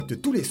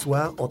direct tous les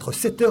soirs entre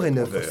 7h et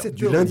 9h,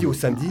 du lundi au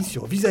samedi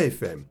sur Visa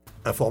FM.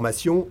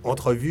 Informations,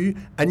 entrevues,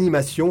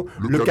 animations,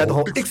 le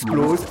cadran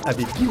explose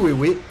avec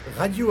Wewe,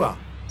 Radio A.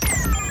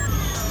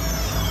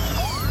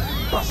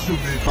 Passionné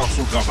par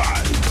son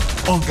travail,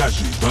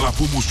 engagé dans la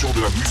promotion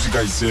de la musique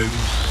haïtienne,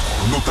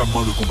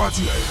 notamment le combat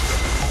direct,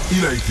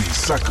 il a été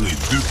sacré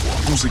 2 fois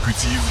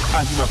consécutives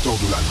animateur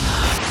de l'année.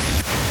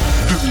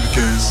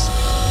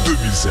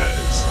 2015-2016.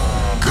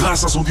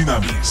 Grâce à son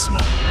dynamisme,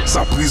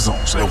 sa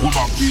présence est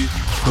remarquée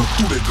dans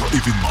tous les grands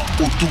événements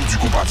autour du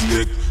combat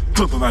direct,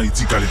 tant en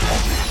Haïti qu'à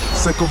l'étranger.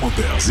 Ses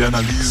commentaires et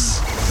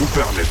analyses vous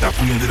permettent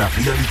d'appréhender la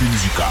réalité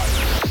musicale.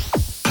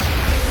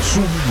 Son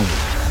humour,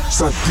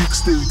 sa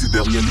dextérité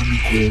derrière le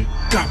micro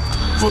capte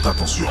votre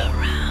attention.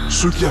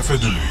 Ce qui a fait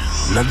de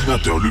lui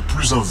l'animateur le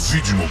plus en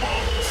vue du moment.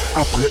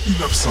 Après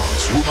une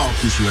absence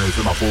remarquée sur la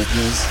FM à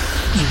Port-au-Prince,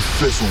 il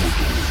fait son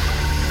retour.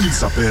 Il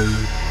s'appelle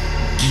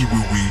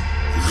Wewe,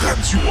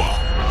 Radio A.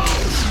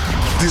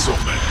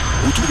 Désormais,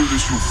 retrouvez-le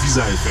sur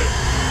Visa FM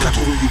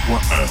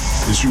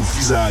 82.1 et sur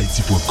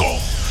visahaiti.com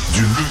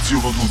du lundi au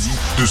vendredi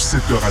de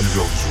 7h à 9h du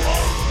soir.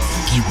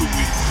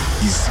 Wewe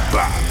is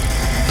back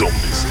dans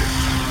mes sets.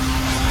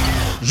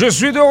 Je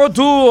suis de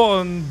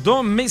retour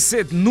dans mes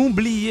sets.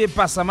 N'oubliez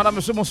pas ça. Madame,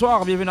 monsieur,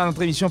 bonsoir. Bienvenue dans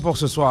notre émission pour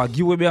ce soir.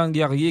 Wewe,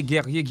 guerrier,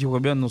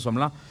 Wewe, nous sommes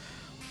là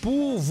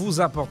pour vous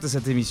apporter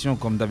cette émission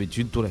comme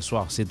d'habitude tous les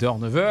soirs, 7h,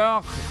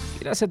 9h.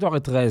 Il est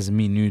 7h13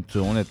 minutes.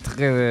 On est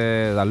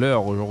très à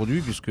l'heure aujourd'hui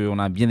puisqu'on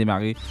a bien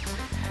démarré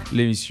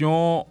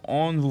l'émission.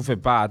 On ne vous fait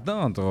pas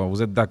attendre, vous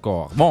êtes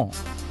d'accord? Bon,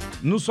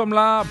 nous sommes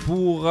là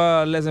pour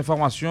les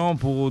informations,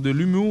 pour de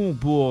l'humour,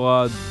 pour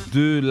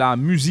de la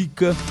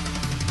musique.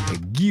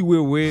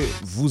 Wewe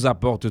vous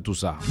apporte tout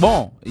ça.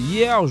 Bon,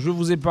 hier, je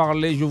vous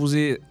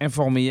ai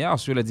informé hier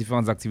sur les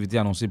différentes activités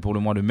annoncées pour le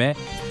mois de mai.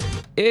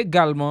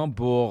 Également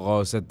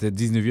pour cette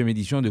 19e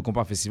édition de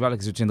Compas Festival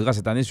qui se tiendra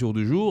cette année sur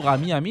 2 jours à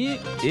Miami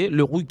et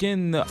le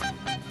week-end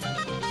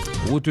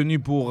retenu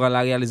pour la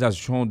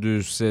réalisation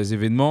de ces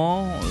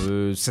événements.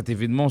 Cet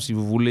événement, si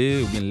vous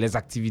voulez, ou bien les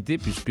activités,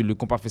 puisque le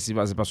Compas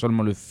Festival, c'est pas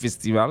seulement le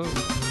festival,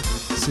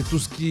 c'est tout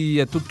ce qui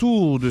est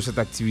autour de cette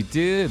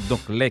activité.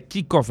 Donc les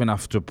kick-off and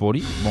after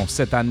party. Bon,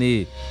 cette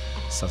année,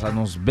 ça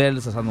s'annonce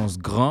belle, ça s'annonce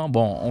grand.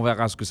 Bon, on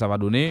verra ce que ça va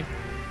donner.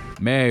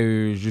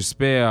 Mais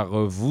j'espère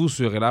vous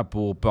serez là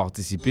pour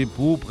participer,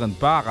 pour prendre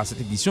part à cette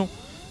édition.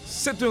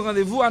 C'est un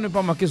rendez-vous à ne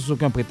pas manquer sous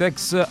aucun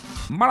prétexte.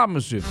 Madame,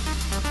 monsieur.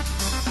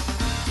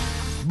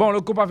 Bon,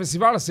 le Compas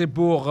Festival, c'est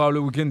pour le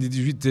week-end du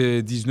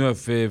 18,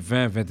 19 et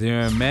 20,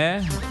 21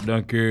 mai.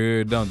 Donc,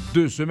 dans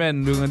 2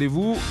 semaines, le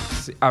rendez-vous,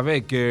 c'est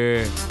avec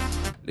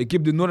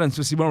l'équipe de Nolan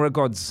Sociable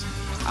Records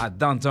à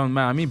Downtown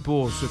Miami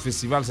pour ce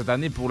festival cette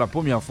année pour la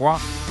première fois,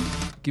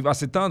 qui va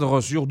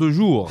s'étendre sur 2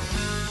 jours.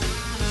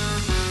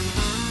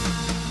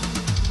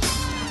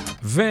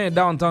 20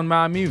 Downtown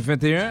Miami,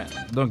 21.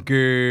 Donc,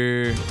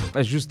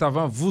 juste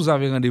avant, vous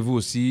avez rendez-vous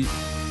aussi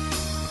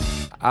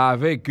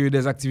avec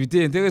des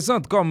activités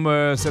intéressantes comme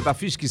cette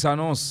affiche qui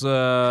s'annonce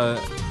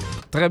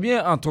très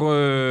bien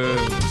entre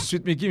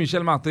Sweet Mickey,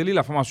 Michel Martelly,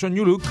 la formation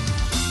New Look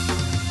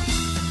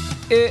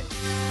et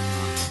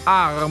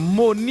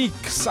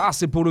Harmonique. Ça,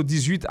 c'est pour le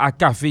 18 à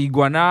Café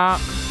Iguana.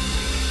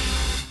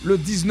 Le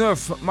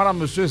 19, madame,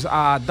 monsieur,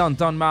 à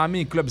Downtown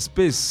Miami, Club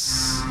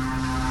Space.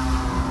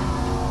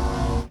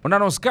 On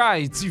annonce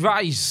Sky,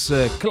 T-Vice,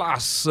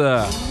 Classe,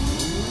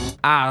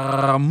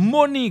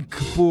 Harmonique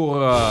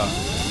pour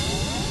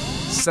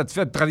cette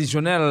fête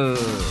traditionnelle.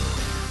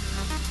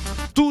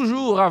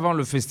 Toujours avant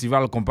le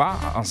festival Compas,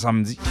 en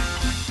samedi.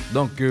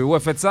 Donc, ouais,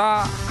 faites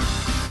ça.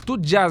 Tout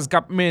jazz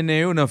cap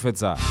mené, on a fait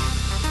ça.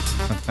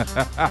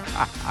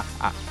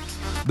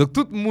 Donc,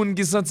 tout le monde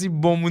qui senti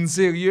bon, monde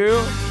sérieux,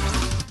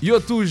 yo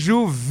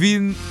toujours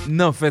vin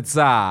nan fait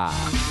ça.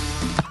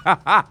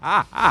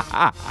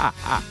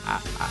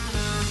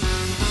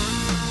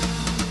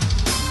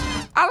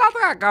 À la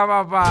traque,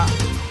 papa.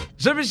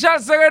 Jean-Michel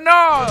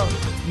Sereno,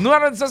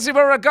 Nolan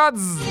Sociable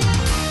Records.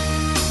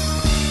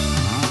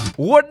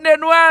 Rodney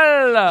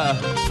Noël.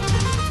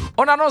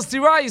 On annonce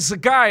T-Rice,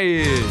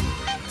 Kai.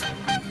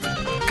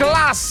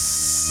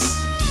 Classe.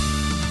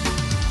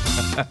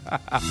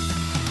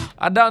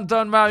 À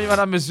Downtown Miami,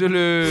 madame, monsieur,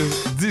 le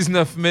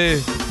 19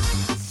 mai.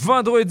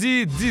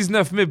 Vendredi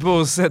 19 mai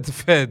pour cette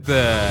fête.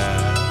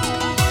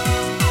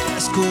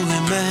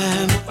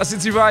 Voici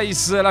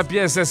T-Vice, la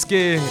pièce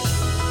SK.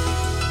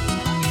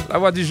 La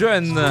voix du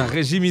jeune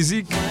Régie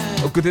Musique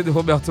aux côtés de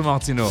Roberto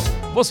Martino.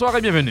 Bonsoir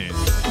et bienvenue.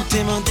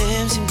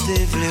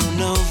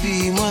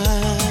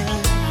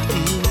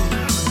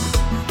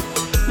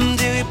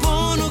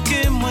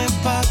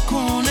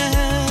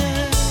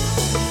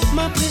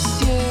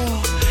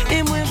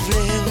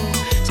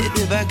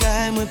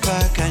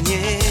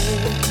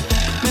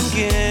 Même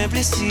qu'un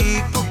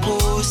blessé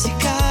pour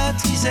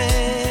cicatriser.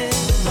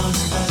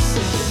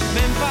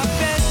 Même pas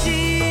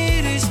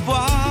petit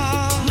l'espoir.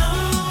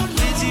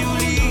 Mais dis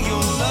oublie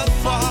l'autre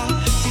fois.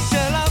 Si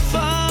c'est la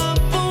fin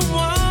pour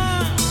moi.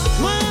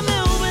 Moi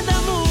mais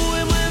d'amour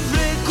et moi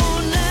voulais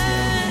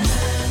connaître.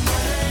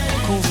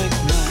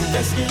 Convainc-moi.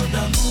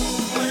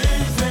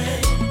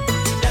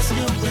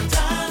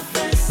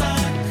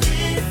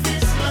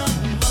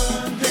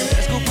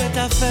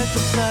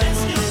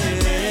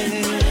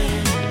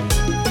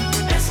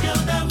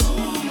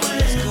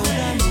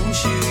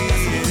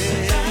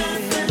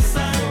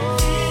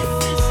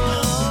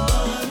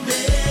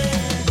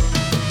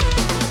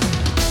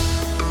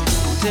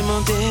 te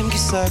demandé qui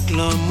ça que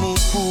l'amour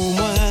pour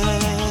moi.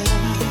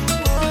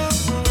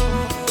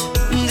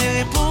 De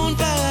répondre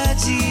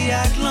paradis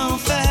à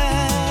l'enfer.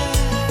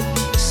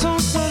 Son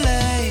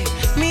soleil,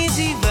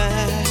 midi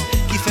vert,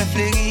 qui fait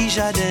fleurir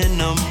jardin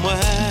en moi.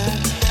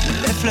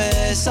 Les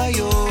fleurs, ça y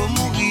est,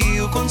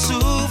 mourir qu'on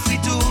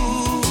souffre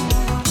tout.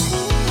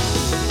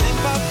 Même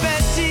pas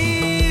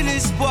petit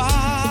l'espoir.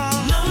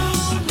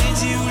 Mais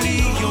dis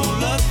oublions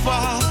la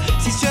foi.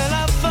 Si tu es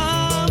la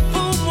femme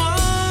pour moi,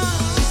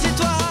 si c'est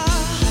toi,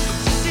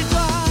 si c'est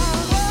toi.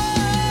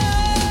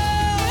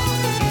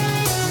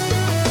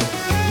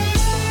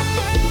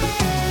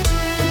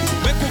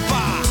 Mais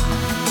compas.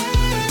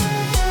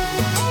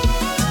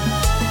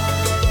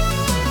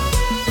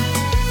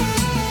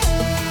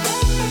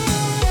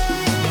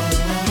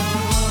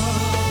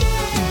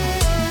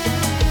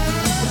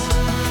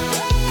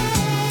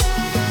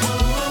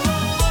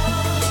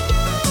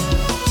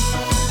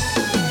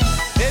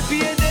 Et puis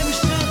aidez-moi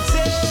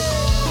chanter.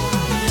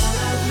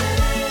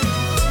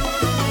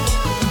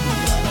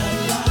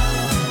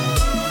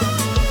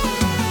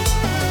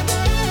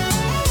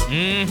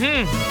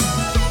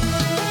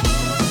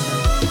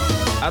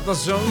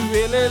 Attention,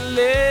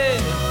 lélé.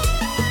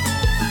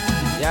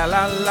 Ya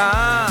la la.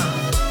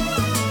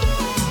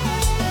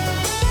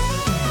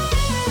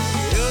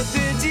 Yo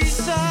te dis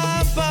ça,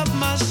 pas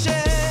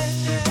marcher.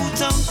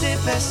 Pourtant t'es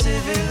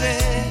persévéré.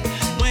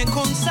 Moins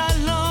comme ça,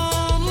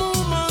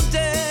 l'amour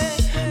monté.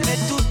 Mais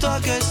tout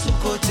orgueil sous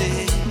côté.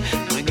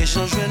 Moins que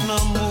changé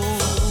l'amour.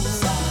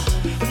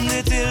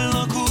 N'était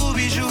l'un coup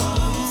bijou.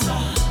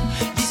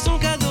 Ils sont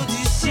cadeaux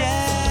du ciel.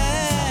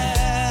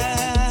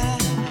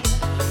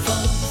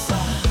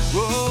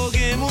 Oh,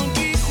 que monde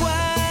qui croit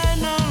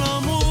dans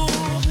l'amour.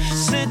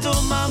 C'est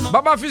ton maman.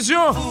 Baba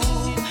Fusion.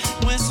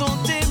 Moi son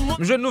témoin.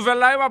 Jeune nouvelle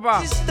là,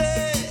 papa.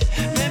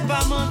 Mais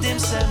pas monter,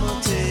 c'est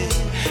monter.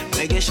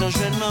 Mais que change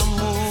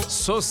l'amour.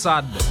 So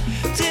sad.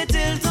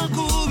 T'étais le temps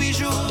coup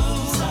bijou.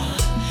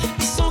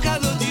 Ils sont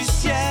cadeaux du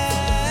ciel.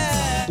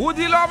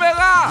 Woody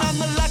Lorbera. I'm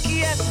the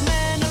luckiest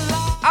man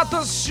alive.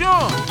 Attention.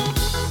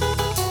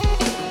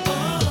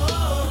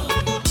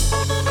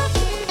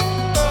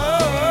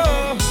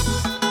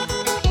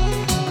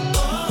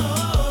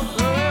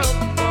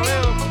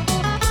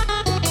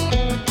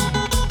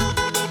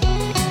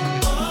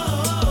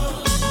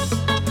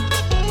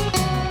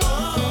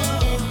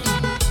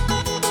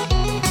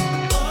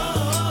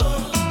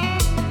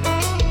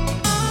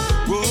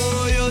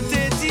 Oh, yo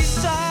t'ai dit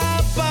ça,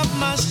 pas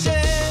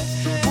marcher.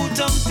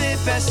 Pourtant t'es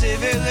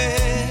persévéré.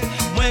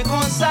 Moins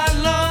qu'on ça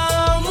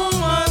l'amour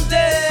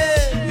mandé.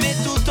 Mais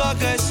tout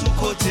orgueil sous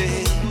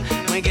côté.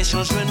 Moins que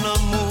change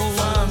l'amour.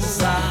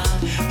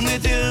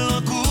 N'était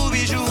l'un coup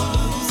bijou.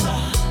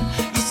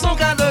 Ils sont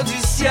cadeaux du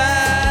ciel.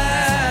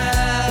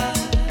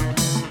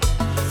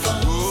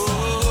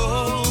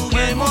 Oh,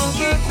 mais mon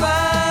qui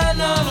croit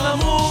dans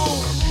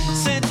l'amour.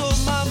 C'est ton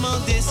maman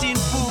dessine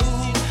fou.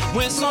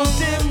 Moi son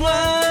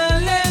témoin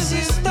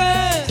l'existe.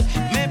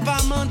 Mais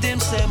pas mandé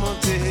m'sait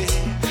monter.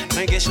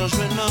 Mais que change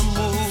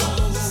l'amour.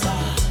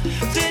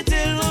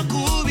 T'étais l'un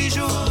coup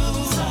bijou.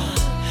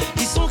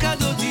 Ils sont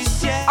cadeaux du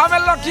ciel. I'm a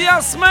lucky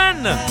ass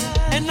man.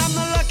 And I'm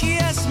the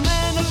luckiest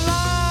man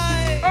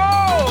alive.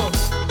 Oh,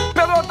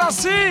 Pedro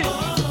Tassi.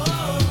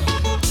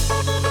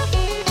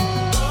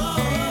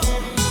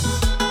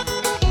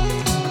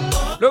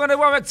 Le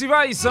rendez-vous avec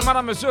T-Vice,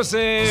 madame, monsieur,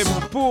 c'est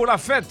pour la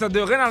fête de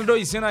Ronaldo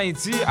ici en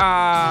Haïti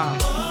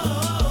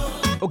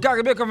au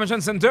Caribbean Convention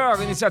Center,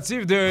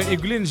 initiative de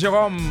Eglin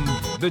Jérôme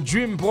de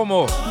Dream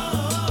Promo.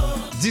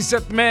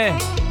 17 mai,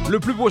 le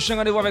plus prochain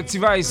rendez-vous avec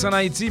T-Vice en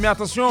Haïti. Mais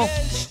attention,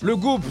 le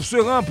groupe se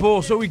rend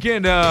pour ce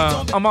week-end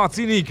en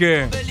Martinique.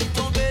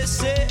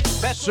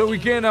 Ce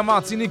week-end en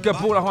Martinique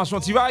pour la formation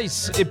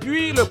T-Vice. Et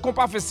puis le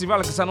Compas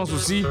Festival qui s'annonce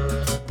aussi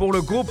pour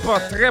le groupe,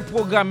 très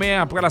programmé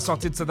après la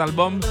sortie de cet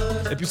album.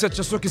 Et puis cette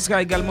chanson qui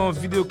sera également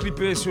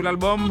vidéoclippée sur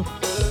l'album,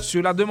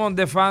 sur la demande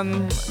des fans.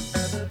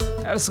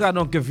 Elle sera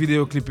donc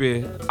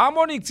vidéoclippée.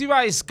 Harmonic,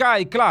 T-Vice,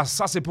 Sky, Class.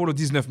 Ça c'est pour le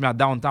 19 mai à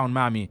Downtown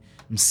Miami.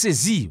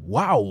 M'saisi,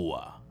 waouh!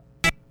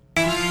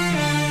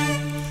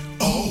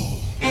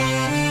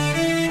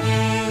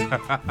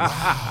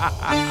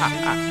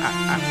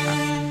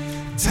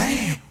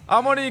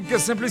 Harmonique,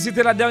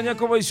 Simplicité, la dernière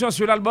composition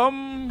sur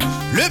l'album.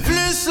 Le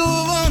plus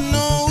souvent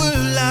nos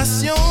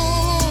relations.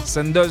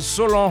 Sanders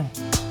Solon,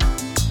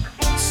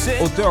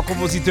 auteur,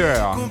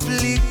 compositeur,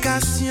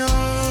 complications.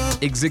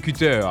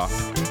 Exécuteur.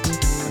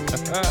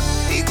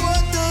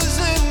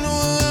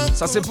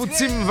 Ça c'est pour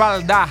Tim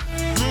Valda.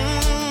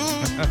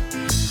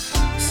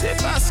 C'est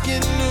parce que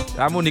nous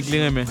Harmonique,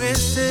 les remets.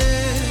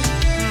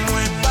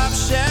 moi pas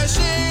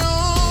chercher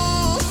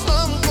une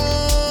femme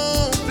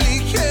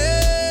compliquée.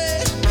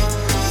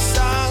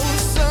 Ça vous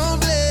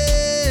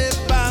semblait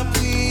pas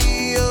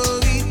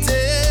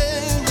priorité.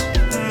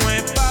 Moi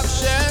pas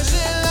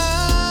chercher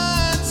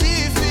la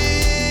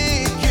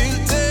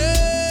difficulté.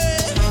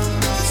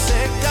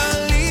 C'est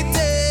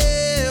qualité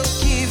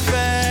qui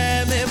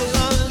fait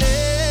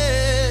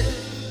m'ébranler.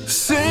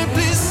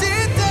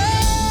 Simplicité.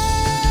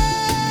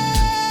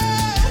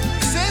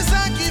 C'est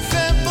ça qui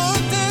fait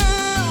beauté.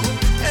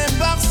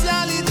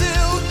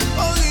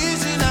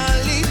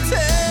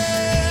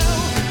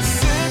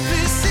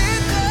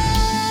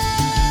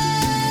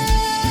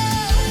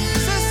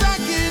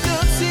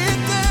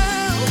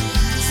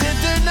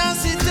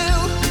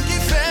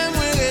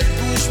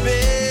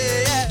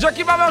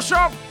 Jackie Barber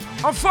Shop,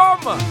 en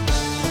forme.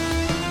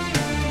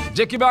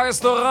 Jackie Bar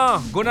Restaurant,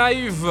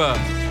 Gonaïve,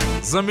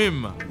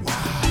 Zamim.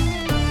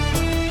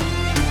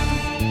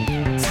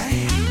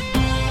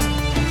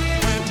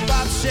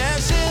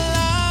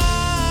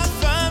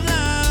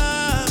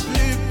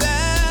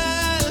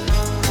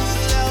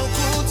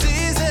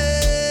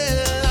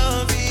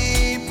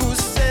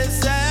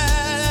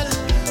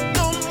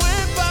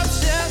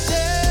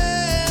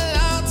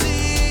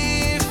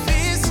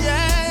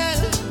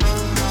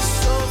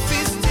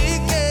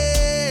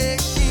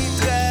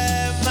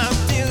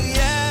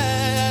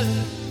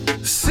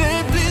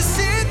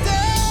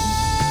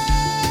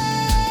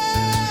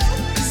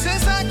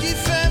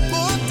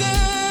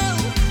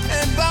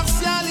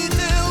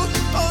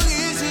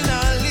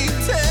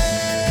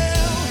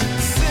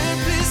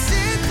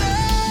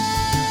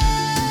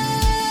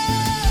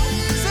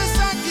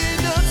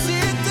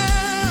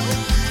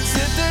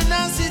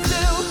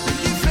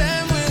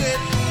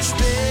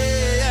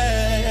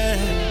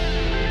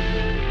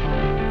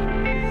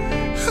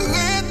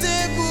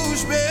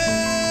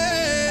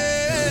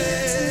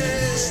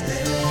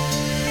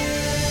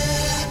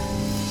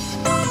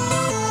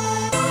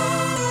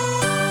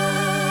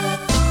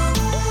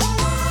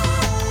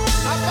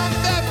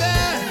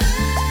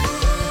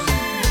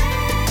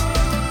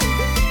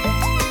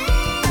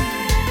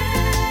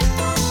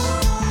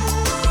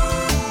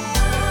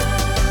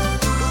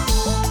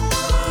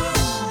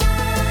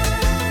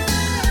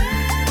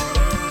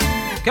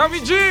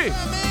 Kaviji,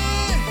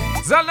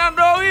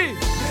 Zanandoui.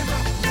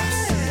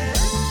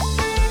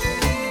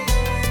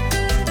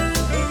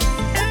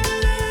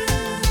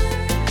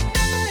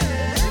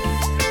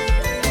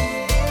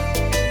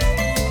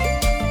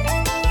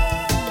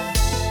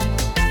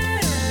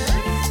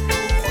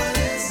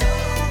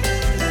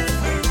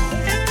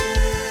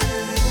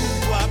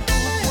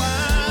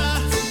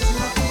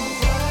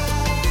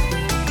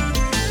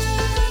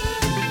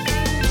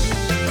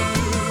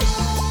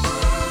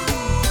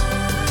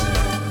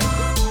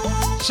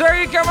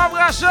 Chérie qui m'a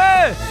braché.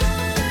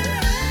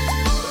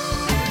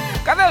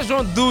 Quand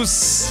gens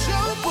douce.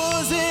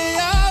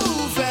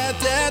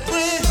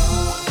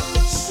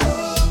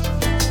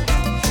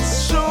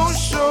 Chaud,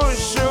 chaud,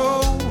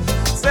 chaud.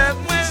 C'est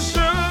moi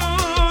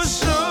chaud,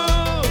 chaud.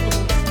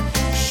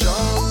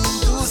 Chaud,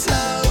 douce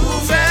là où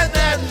fait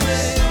d'être.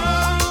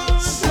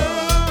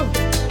 Chaud,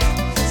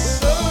 chaud, chaud,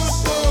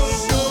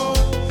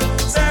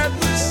 chaud. C'est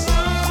moi chaud,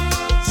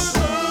 chaud.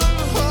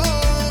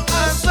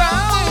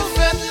 Ensemble,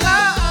 faites là.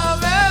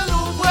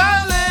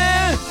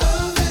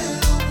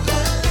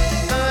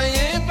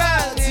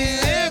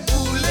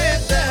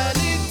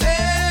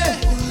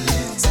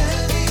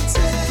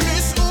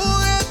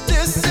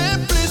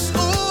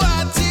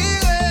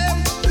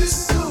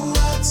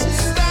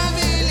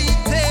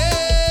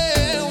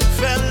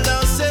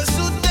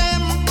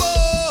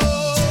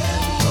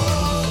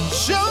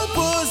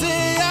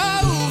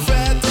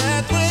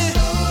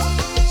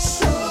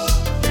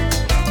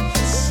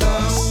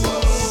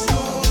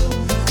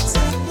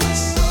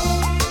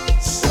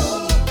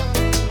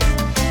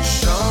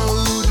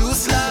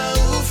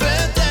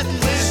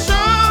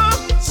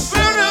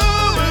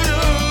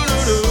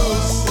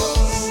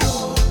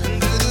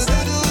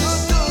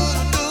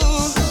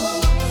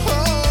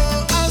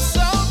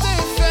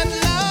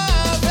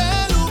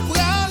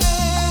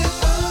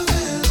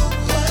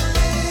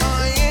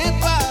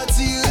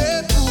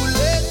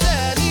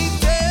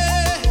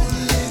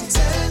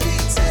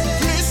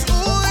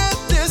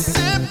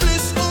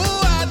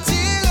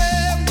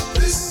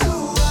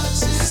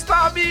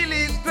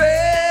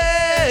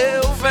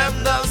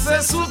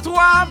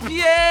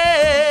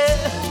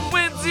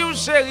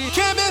 Chérie,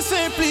 que mes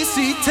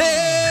simplicité.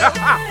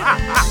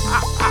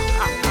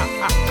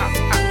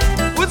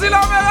 Vous dites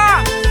là, mais là,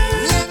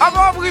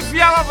 avant de briefer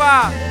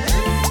là-bas,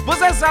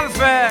 vous êtes ça le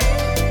faire.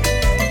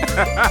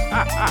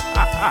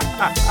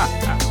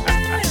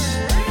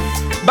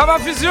 Baba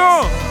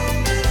Fusion,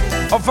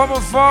 en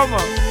forme.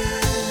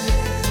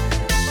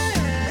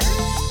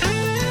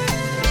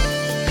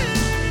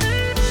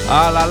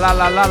 Ah là là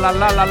là là là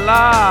là là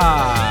là.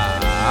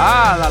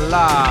 Ah là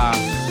là.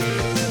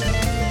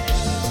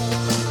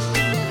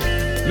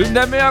 L'une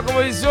des meilleures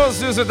compositions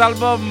sur cet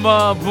album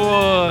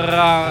pour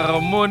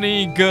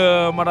harmonique.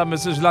 Madame,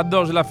 monsieur, je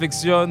l'adore, je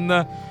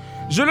l'affectionne.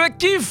 Je le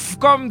kiffe,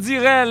 comme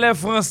diraient les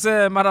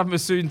Français. Madame,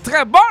 monsieur, une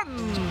très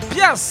bonne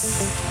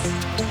pièce.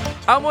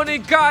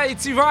 Harmonica et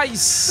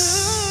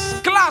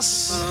T-Vice.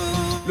 Classe.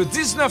 Le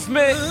 19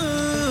 mai.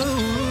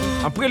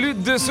 En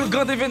prélude de ce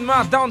grand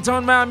événement à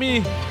Downtown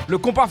Miami. Le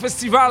Compas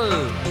Festival.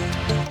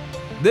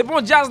 Des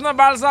bons jazz dans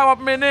Balsa va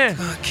mener.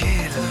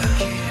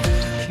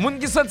 Moun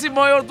qui senti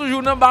bon yo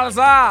toujours dans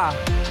Balsa.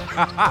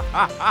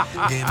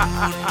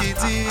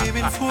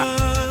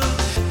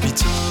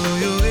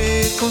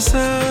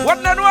 What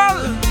the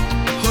world?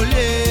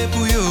 Olé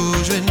pour yo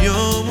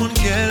joignons moun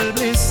qu'elle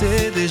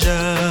blessé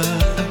déjà.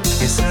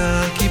 Et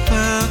ça qui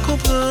pas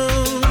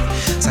comprendre,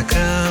 ça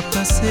qu'a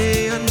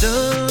passé en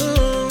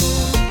dedans.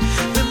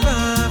 Même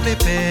pas les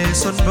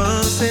personnes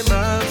pensent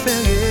m'a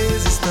fait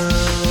résistance.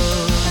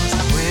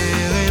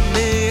 Ouais,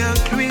 mais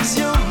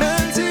inclusion.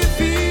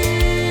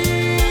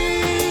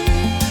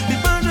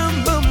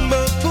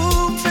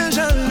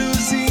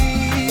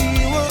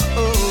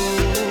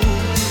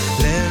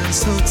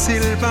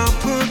 le pas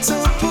pour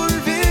tout pour le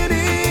venir.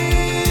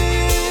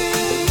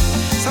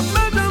 Ça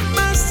m'a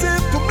damassé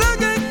pour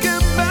blaguer que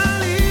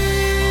Bali.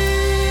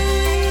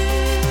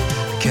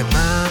 Que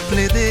m'a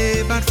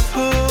plaidé pas de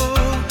faux,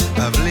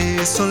 pas vlé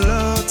sur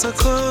l'autre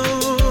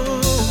corps.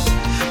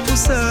 Pour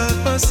ça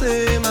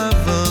passer ma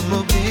vie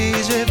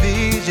m'oblige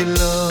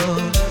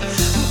vigilant.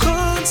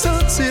 Quand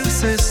sortir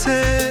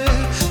c'est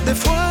des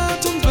fois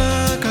ton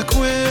bac à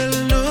quoi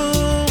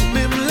non,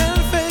 même là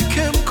fait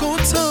que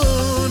m'content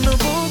dans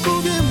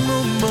beaucoup de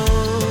moments.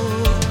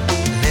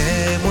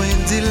 Les moins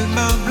d'il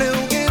m'a blé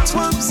ou que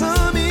toi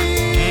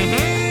m'amis.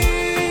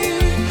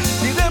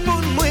 Ni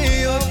répond moi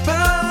yo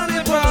pas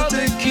n'importe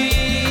qui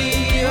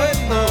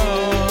non.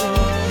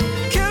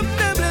 Que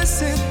me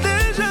blessé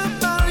déjà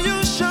par yo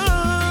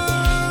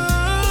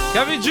chant.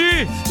 Kaviji.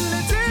 Le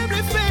diable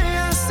fait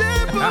assez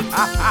pour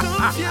faire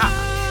confiance.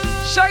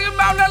 Chéri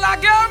Mable la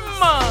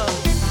gamme.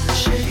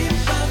 Chéri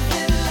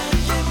Mable la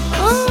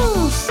gamme.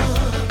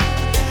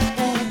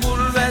 Pour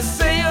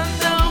bouleverser un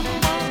homme,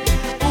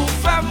 pour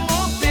faire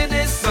monter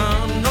des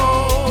descendre.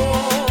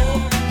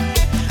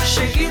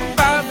 Chéri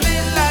Mable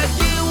la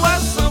gamme à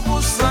 100%.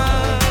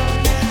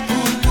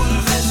 Pour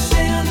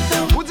bouleverser un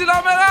homme. Vous dites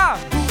l'homme là.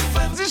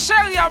 Dis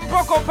chéri, y'a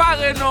pas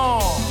comparé non.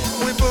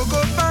 Oui, pas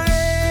comparé.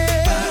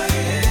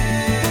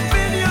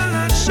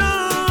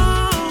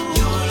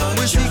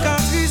 Je suis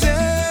cicatrisé,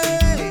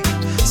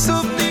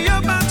 souvenir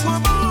pas trop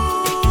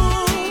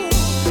bon.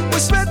 Je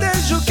souhaite des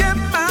jours qu'elle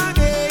m'a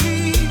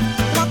guéri.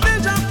 Moi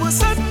déjà pour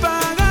ce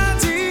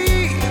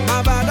paradis. Ma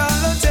bas dans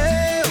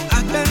l'hôtel, à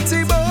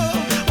Bentibo.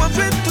 Moi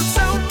fait tout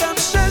ça, on t'a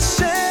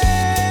cherché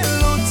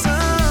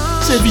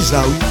longtemps. C'est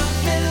bizarre, oui.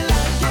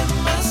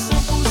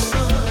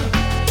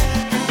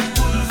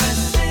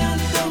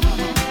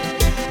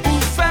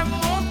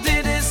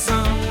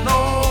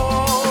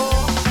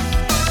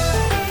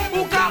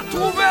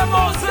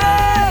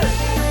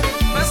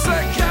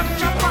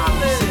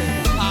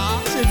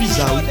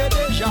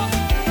 Déjà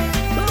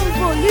dans le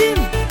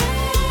volume.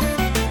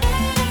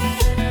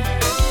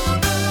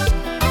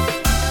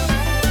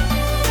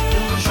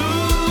 Le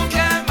jour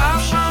qu'elle m'a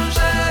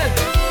changé.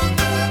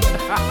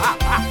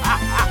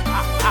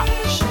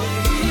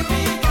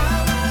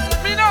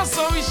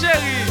 Minocent, oui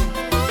chéri.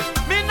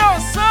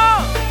 Minocent.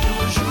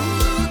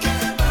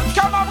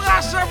 Comme un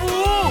brachet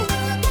vous.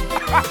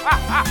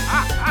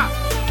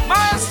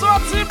 Ma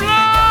sortie blanc.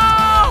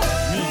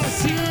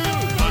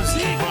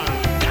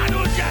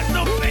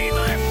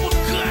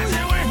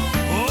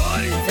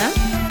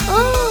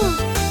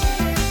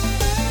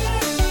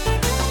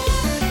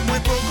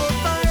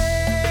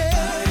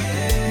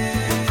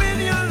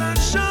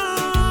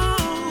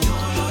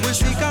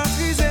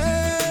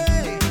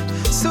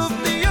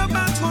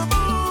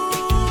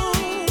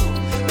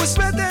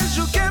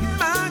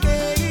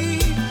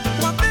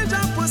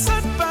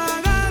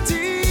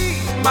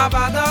 Ma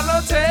va dans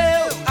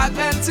l'hôtel à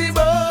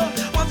Bentibo.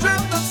 On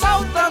fait tout ça,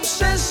 on t'a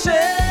cherché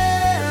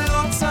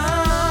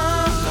longtemps.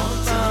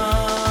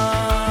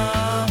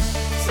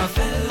 Ça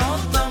fait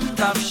longtemps que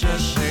t'as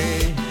cherché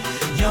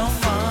une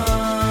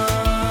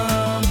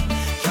femme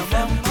qui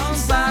fait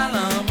penser à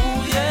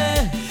l'amouiller.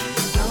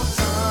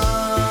 Longtemps,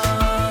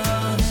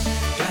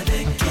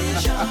 regardez qui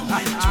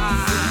jamais trouvé.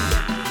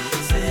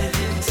 C'est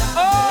l'état.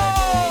 Oh,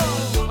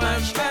 moi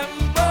je t'aime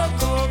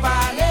beaucoup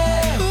parler.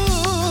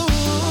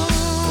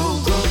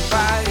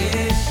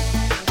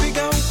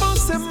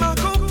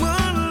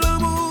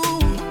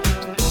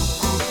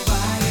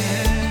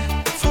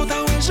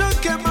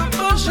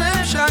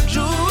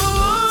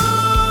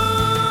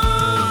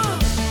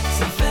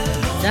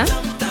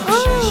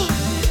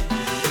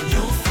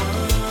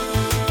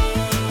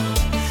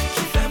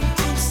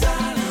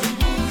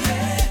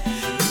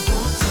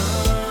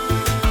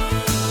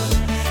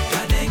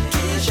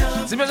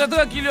 Si mais je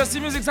tranquille, si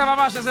musique ça va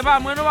marcher, c'est pas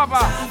moi non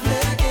papa.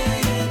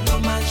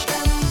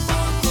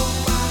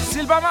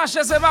 S'il va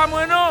marcher, c'est pas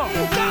moi non.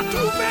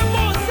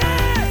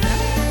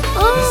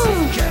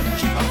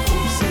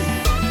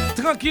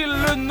 Tranquille,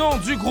 le nom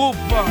du groupe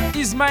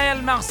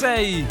Ismaël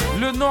Marseille.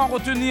 Le nom à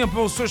retenir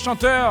pour ce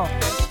chanteur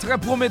très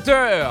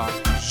prometteur,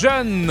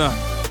 jeune,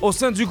 au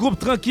sein du groupe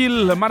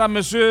Tranquille, madame,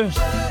 monsieur.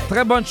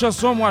 Très bonne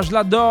chanson, moi je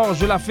l'adore,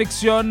 je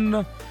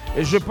l'affectionne.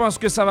 Et je pense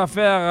que ça va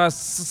faire...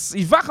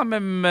 il va quand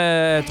même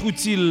être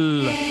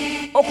utile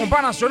au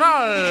combat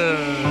national.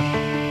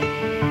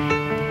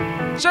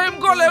 J'aime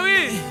Gole,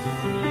 oui.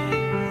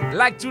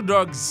 Like two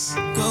dogs.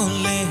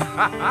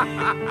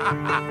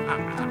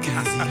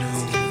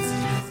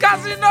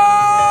 Casino.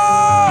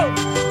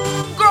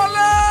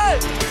 Gole.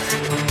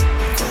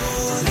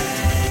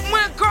 Moi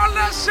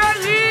Gole,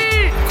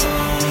 chérie.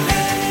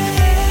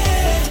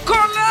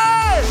 Gole.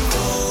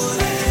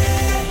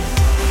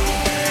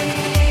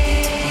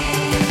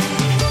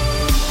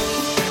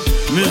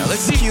 Well,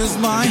 excuse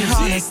my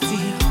honesty,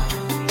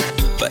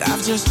 but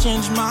I've just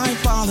changed my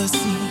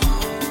policy.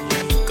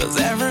 Cause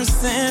ever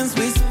since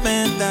we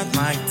spent that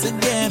night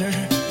together,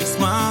 your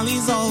smile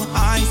is all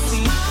I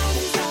see.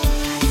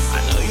 I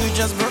know you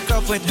just broke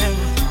up with him,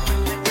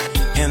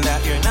 and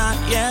that you're not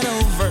yet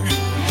over.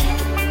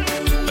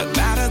 But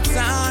by the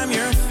time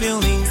you're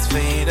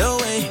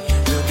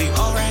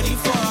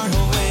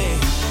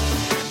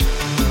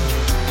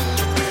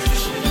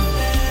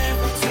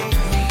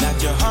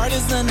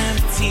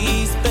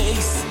empty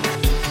space.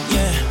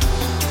 Yeah.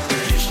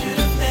 You should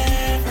have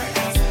never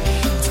asked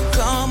me to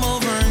come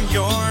over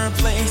your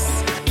place.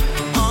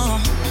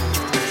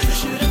 You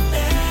should have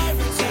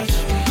never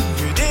touched me.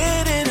 You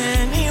did it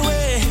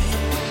anyway.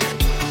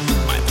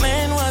 My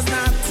plan was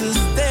not to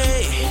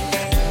stay.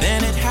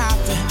 Then it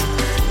happened.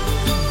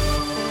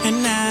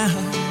 And now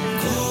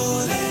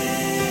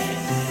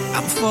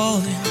I'm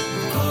falling.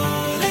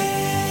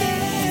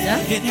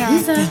 It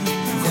happened.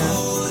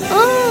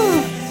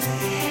 Oh.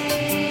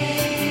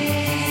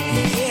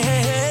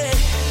 Yeah.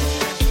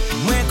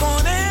 Moi qu'on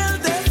elle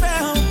te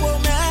fait une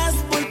promesse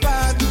pour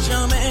pas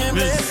jamais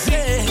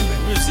baisser.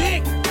 Et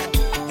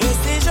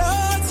si je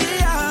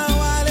dis à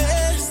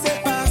aller, c'est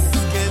parce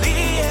qu'elle y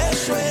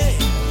échoué.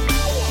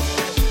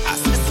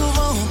 Assez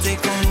souvent t'es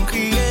comme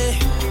crié.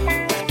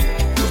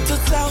 Pour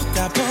tout ça ou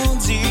t'as pas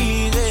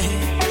diré.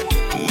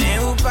 Mais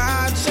ou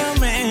pas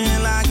jamais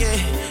lagué.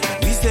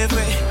 Oui c'est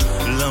vrai,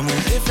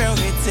 l'amour t'est fait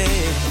arrêter.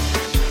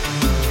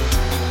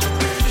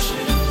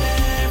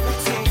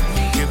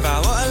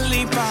 Parole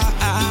pas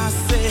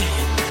assez,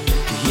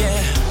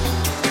 yeah.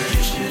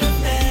 You should have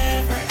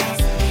never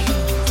asked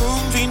me pour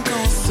me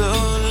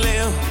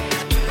consoler.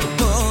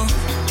 Oh,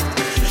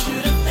 you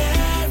should have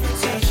never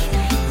touched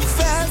me.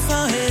 Faire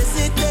sans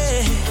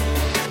hésiter.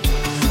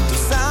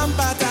 Tout ça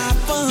m'a pas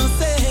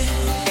pensé,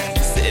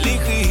 c'est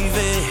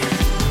l'écrivain.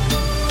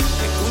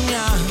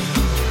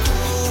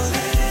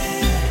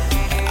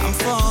 I'm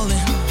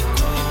falling.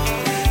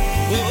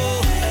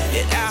 Oh,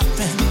 it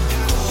happened.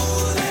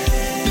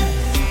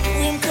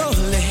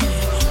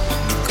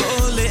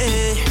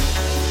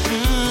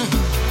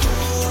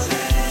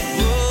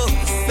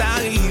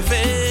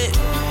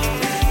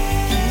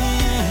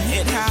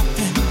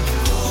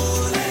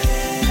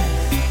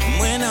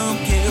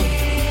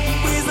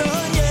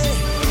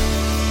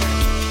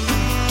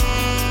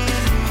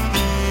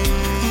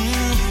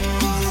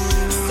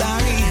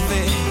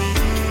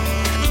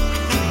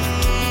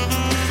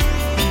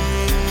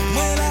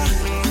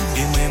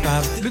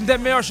 L'une des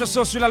meilleures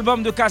chansons sur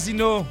l'album de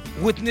Casino.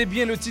 Retenez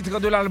bien le titre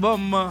de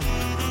l'album.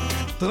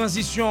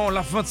 Transition,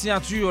 la fin de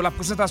signature. La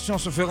présentation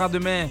se fera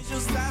demain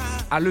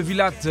à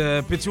Levilat,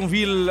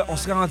 Pétionville. On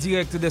sera en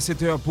direct dès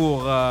 7h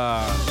pour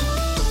la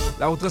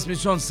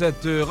retransmission de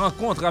cette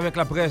rencontre avec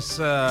la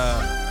presse.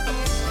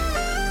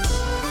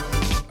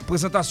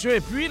 Présentation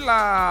et puis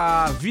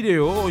la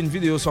vidéo. Une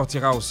vidéo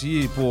sortira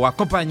aussi pour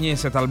accompagner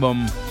cet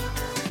album.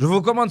 Je vous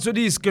recommande ce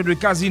disque de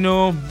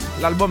Casino.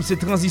 L'album c'est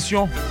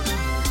Transition.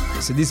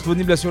 C'est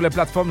disponible sur les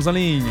plateformes en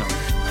ligne.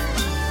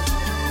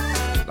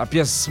 La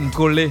pièce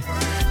m'collée.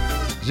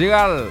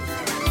 Gérald.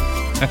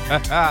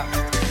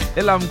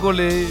 Elle a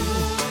m'collée.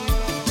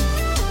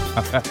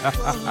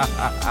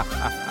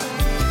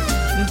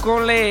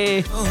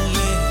 M'collée.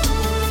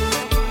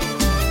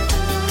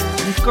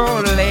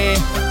 M'collée.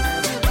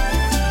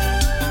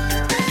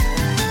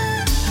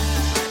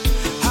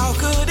 How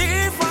could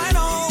he find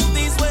all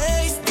these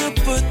ways to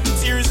put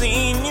tears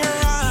in your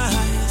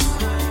eyes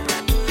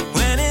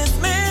when his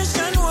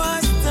mission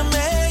was to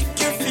make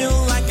you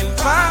feel like in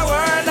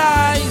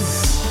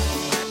paradise?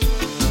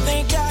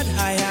 Thank God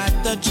I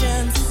had the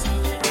chance.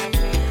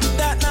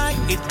 That night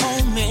it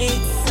all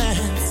made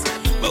sense.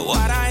 But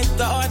what I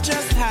thought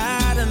just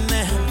had an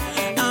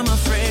end. I'm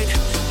afraid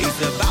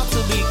it's about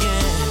to begin.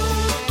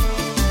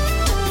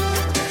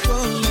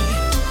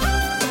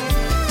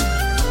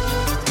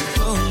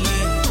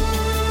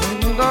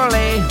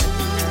 Golly.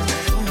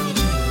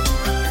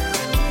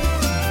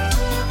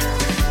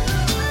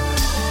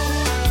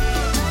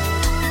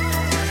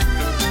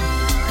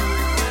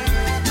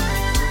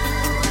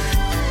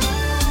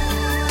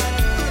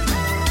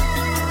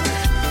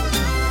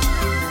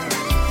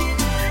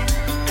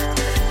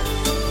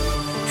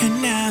 And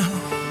now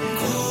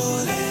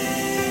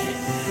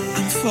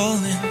I'm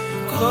falling.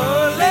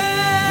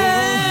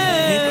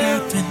 It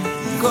happened.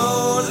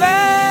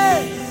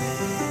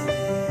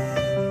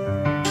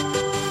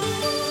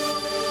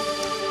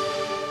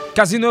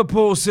 Casino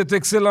pour cet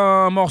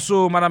excellent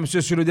morceau, madame, monsieur,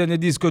 sur le dernier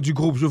disque du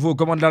groupe. Je vous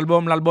recommande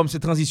l'album. L'album, c'est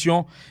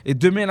Transition. Et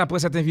demain, après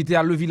s'être invité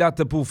à Levilat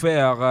pour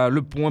faire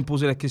le point,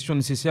 poser la question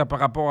nécessaire par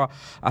rapport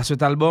à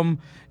cet album.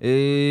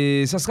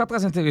 Et ça sera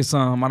très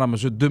intéressant, madame,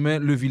 monsieur. Demain,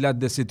 Levilat,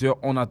 dès 7h,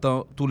 on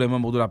attend tous les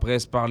membres de la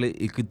presse parler,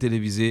 écrire,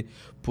 téléviser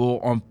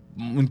pour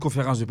une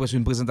conférence de presse,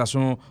 une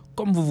présentation,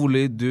 comme vous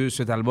voulez, de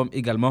cet album.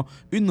 Également,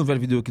 une nouvelle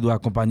vidéo qui doit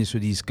accompagner ce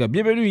disque.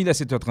 Bienvenue, il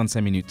est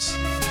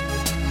 7h35.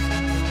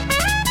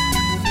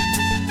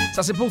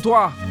 Ça c'est pour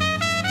toi.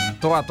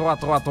 Toi.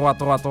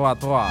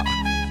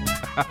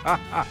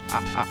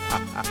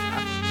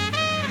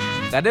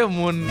 Regardez au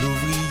monde.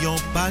 N'oublions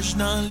page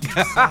dans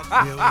là.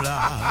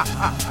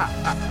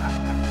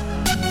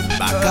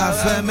 Pas qu'à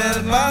faire mais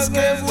parce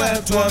que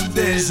vous toi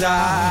déjà.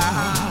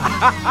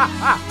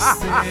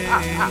 C'est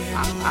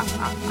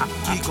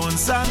qui compte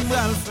ça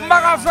nous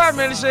pas qu'à faire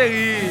mais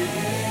chéri.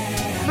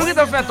 Nous qui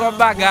t'ont fait ton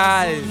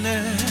bagage.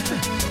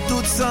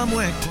 Tout ça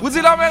moi. Vous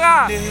dites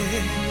l'homéra.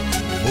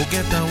 Au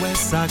guetan ouais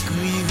ça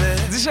crive.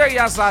 Dis chéri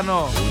à ça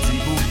non. Dis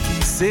vous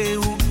qui c'est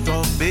où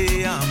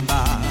tomber en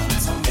bas.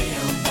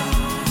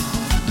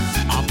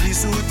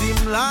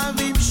 la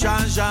vie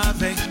change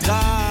avec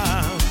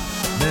drame.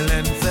 Mais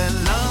l'en fait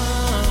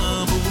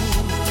l'amour,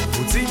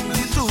 ou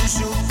dis-moi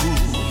toujours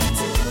court.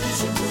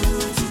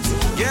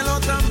 Quel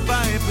longtemps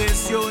pas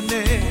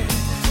impressionné,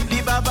 li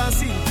baba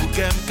si pour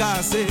qu'elle me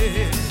casse.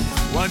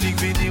 Wannik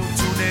vini ou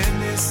tourner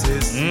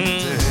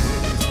nécessité.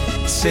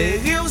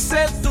 Chérie, ou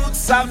c'est tout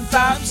ça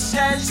m't'a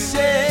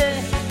cherché,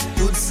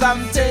 tout ça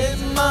m't'a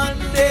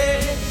demandé,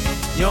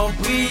 yon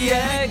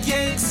prière qui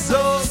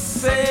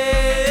exaucé.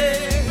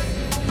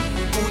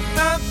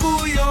 Pourtant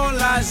coup yon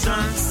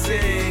l'argent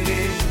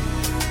serré,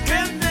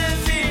 que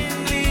devine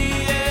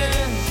lié,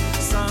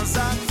 sans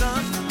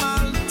attendre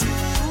mal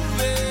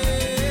trouvé.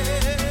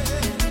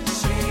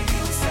 Chérie,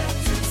 ou c'est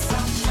tout ça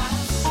m't'a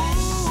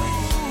cherché,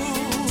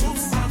 tout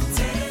ça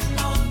m't'a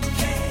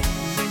demandé,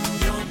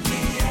 yon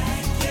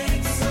prière qui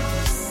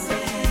exaucé.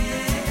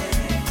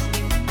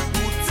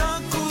 Pourtant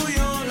coup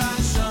yon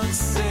l'argent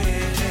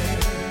serré,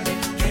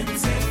 que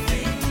devine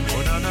lié,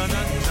 oh non non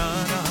non non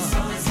non,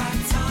 sans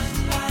attendre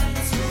mal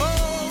trouvé.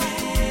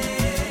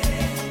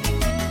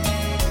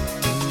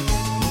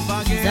 Nous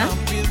baguer en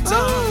pile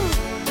temps,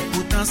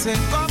 pourtant c'est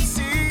comme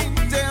si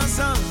t'es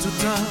ensemble tout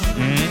le temps.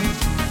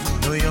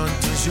 Nous y'en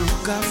toujours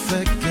qu'à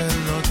faire que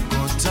l'autre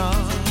content.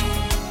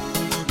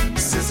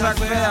 C'est ça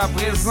que fait à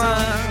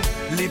présent.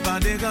 Les pas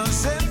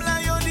dérangés, là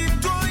y'en dit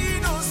tout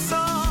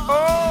innocent. Oh,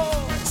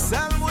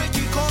 c'est moi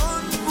qui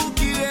compte pour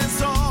qui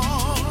raison.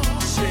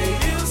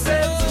 Chérie,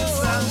 c'est tout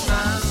ça,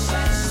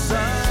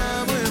 ça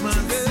moi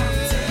mandé.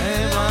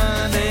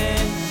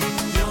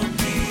 Y'en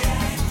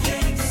prière qui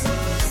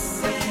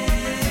exaucé.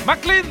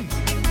 McLean.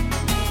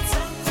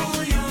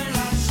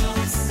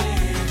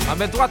 Ah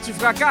mais toi tu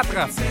feras 4.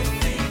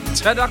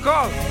 Tu es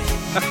d'accord?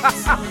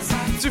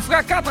 Tu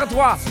feras 4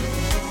 toi.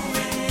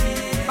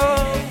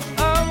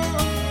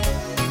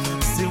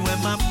 Si ouais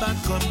ma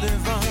batte comme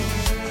devant,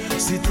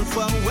 si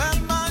toutefois ouais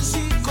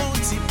magie qu'on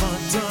t'y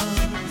pendant,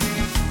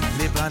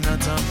 les bananes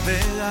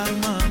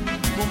tempérament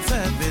pour me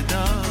faire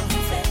bédant.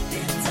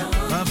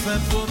 Ma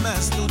fait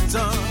promesse tout le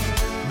temps,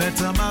 mais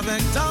t'en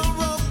avec tant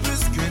vaut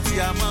plus que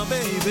diamant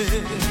baby.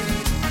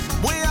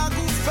 Moi à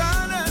coup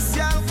faire le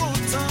ciel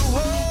content.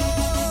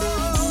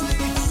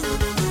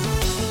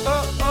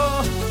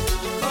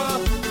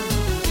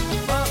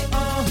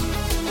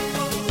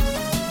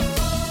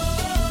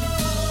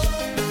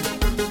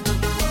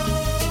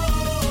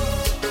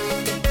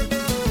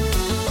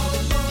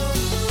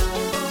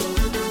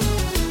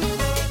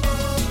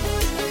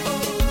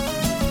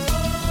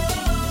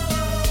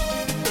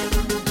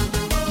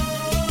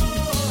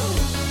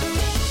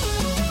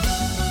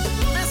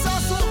 Mais ça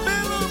sont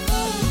bel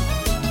amour.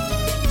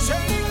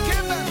 Chérie,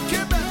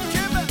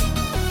 Québec.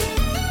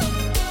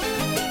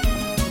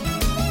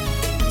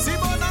 Si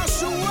bon à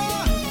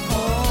choix.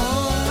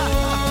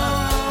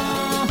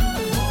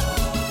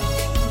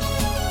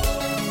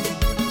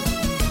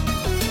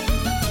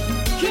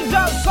 Qui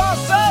does so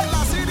say?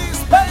 La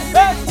city's baby,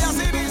 la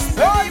city's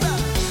baby.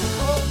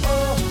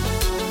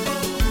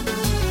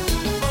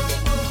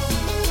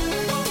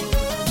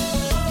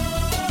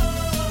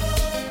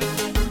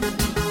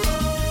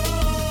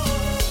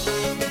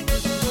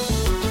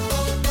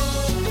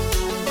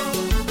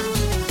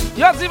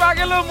 Yo ti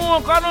bagay l'amour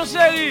encore non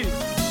chérie.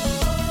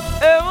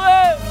 Eh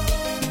ouais.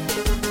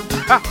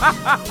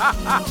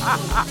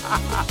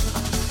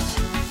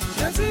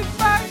 Yo ti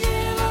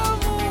bagay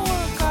l'amour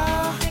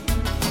encore.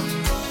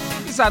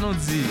 Qui ça nous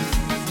dit?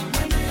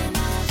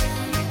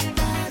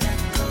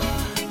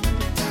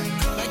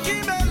 Qui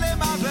mêle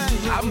ma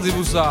veille, Ah me dit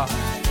pour ça.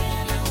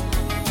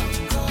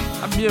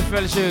 A bien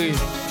fait le chéri.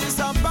 qui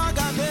s'en pas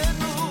garder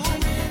nous.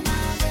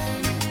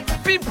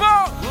 Pipo,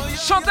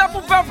 chantez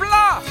pour peuple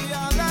là. Il y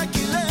a là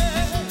qu'il est.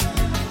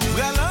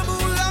 Vrai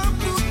l'amour là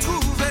pour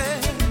trouver.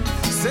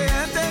 C'est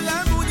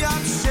intérêt mon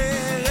yam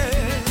chéri.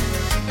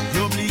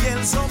 Y'oublier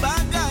son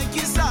bagage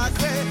qui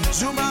sacré.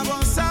 Joue ma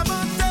bonne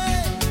samanté.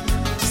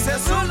 C'est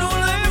sous nous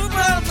les nous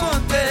pral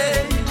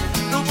compter.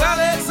 Nous pral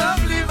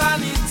exemple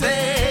l'humanité.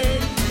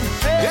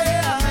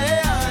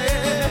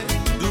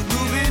 Nous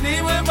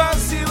vini moins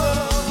bassi.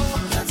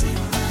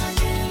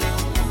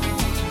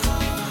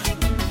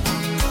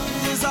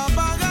 Ils ont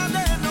pas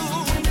gardé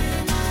nous.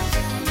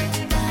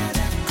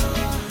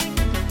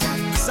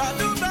 Ça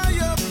nous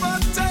baille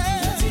porté.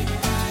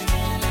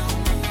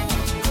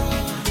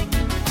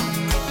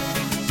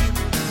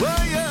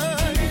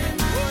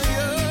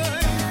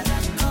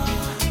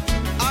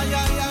 Aïe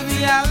aïe aïe, il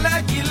y a là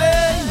qu'il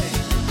est.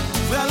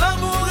 Vers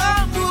l'amour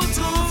pour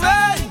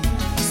trouver.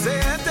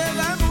 C'est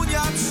intérêt mon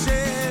yam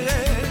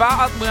chéri.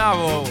 Pas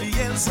bravo.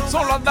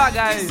 Son lot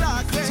bagaille.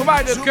 Son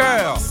bagage de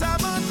cœur.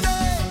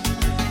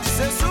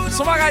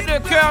 Son bagage de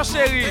cœur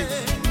chérie.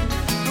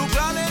 Nous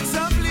prenons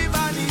l'exemple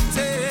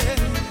l'humanité.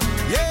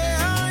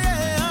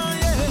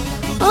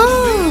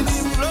 Oh,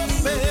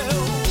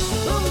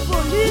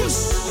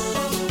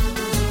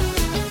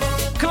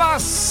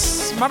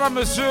 Classe, madame,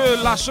 monsieur,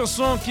 la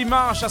chanson qui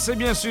marche assez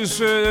bien sur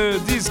ce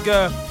disque,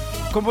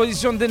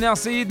 composition de Dener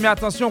Seyid, mais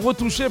attention,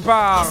 retouchée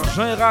par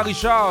Jean-Hérard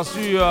Richard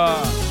sur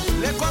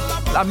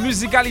la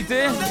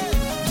musicalité.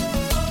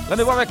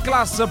 Rendez-vous avec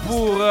classe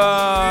pour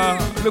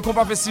le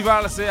compas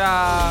festival. C'est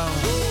à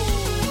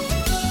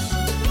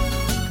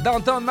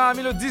Downtown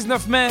Miami le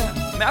 19 mai.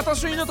 Mais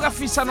attention, une autre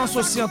affiche s'annonce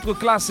aussi entre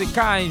classe et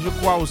Kai, je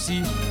crois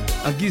aussi,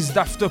 en guise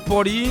d'after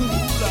party.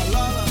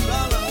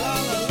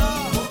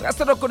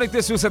 Restez donc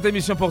connectés sur cette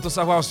émission pour tout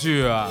savoir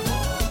sur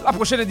la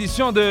prochaine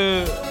édition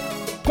de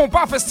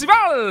Compas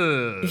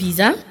Festival.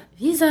 Visa.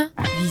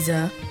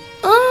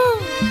 Oh!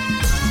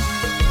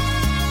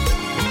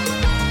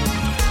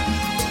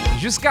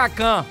 Jusqu'à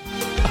quand?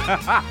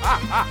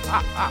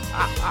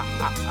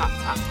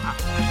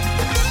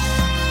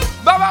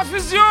 Baba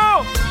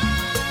Fusion!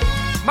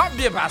 M'a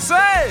bien passé!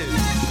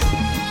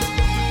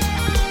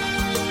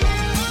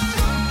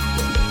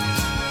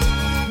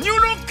 New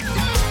look!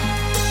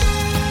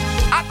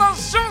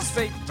 Attention,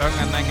 c'est...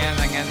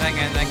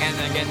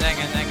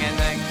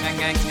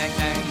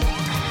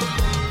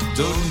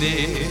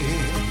 Donner,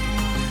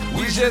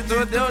 oui j'ai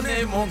te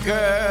donné mon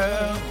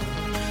cœur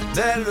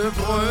dès le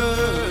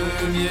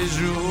premier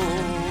jour.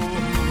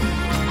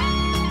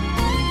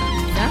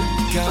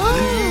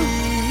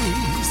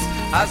 Caprice,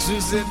 as-tu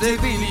cette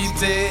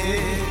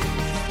débilité,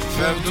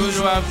 fais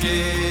toujours à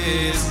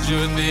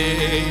questionner.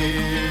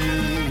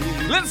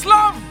 Let's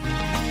love!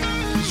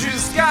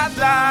 Jusqu'à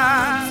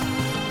date,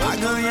 pas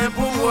de rien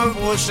pour me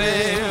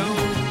reprocher,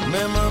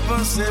 même un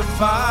pensée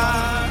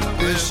pas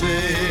péché.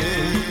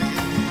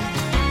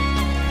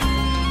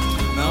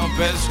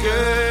 N'empêche que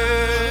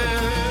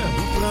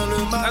vous prenez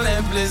le mal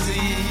et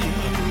plaisir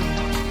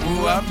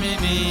pour à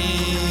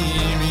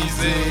minimiser.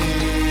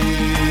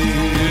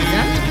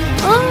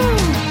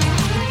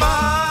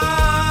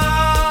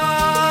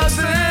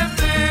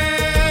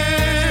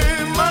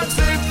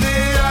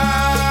 M'accepter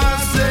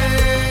assez.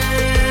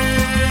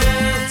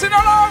 C'est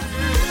dans l'offre!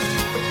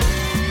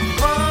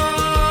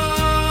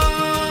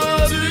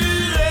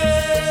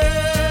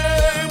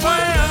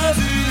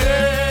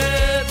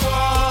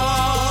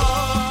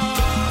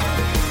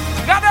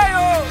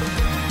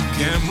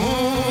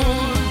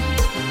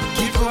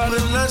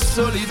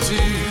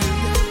 Solitude,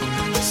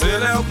 c'est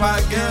leur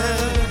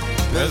pagaie,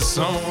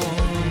 personne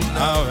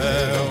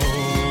avec.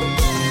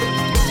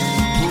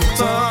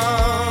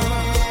 Pourtant,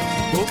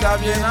 au cas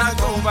bien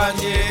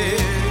accompagné,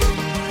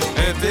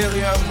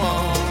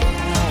 intérieurement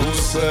au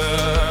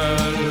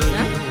seul.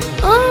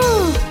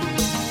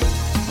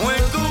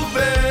 Moins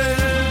coupé,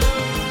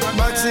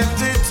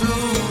 m'accepter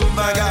tout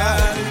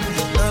bagage,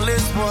 dans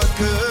l'espoir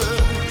que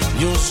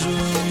yo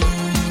jour.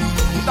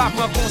 T'as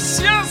pas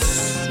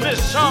conscience,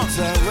 méchant.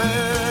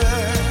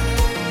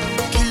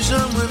 Qui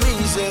j'aime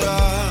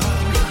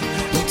misérable,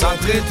 t'as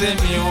traité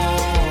mieux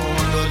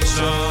l'autre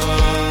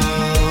chose.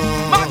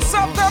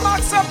 M'accepter!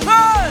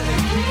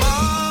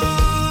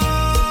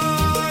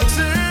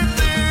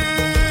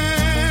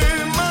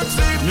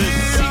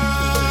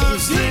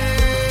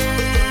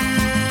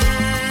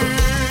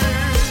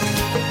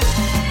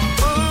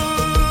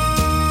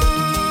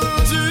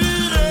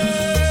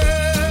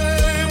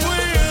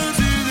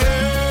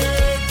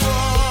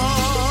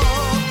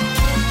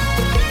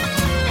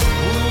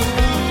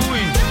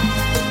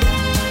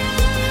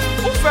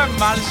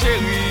 Mal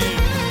chérie.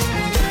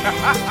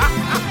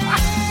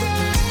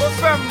 On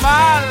fait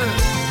mal.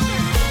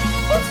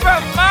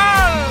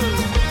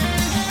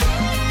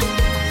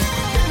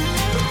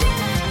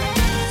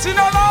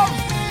 Sinon love.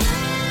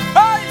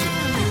 Hey.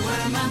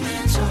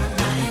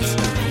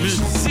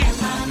 Musique.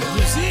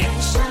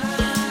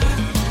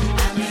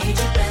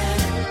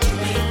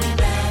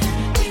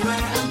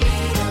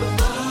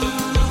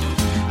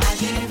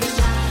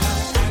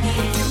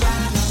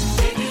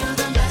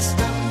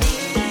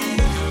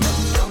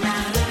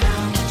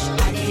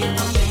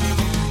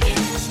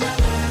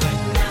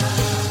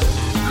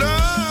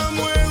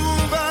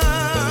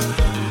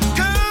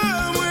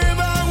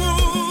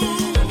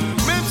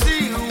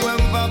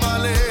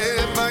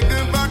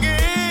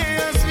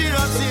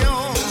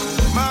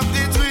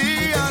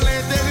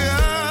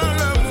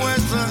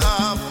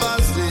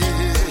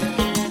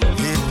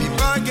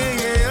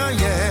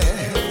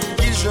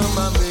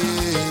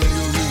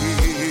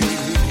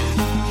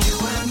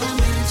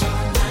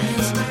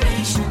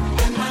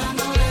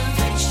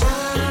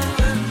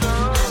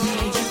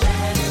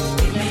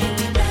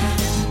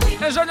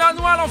 Ingénieur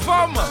noir en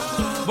forme.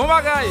 Bon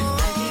bagaille.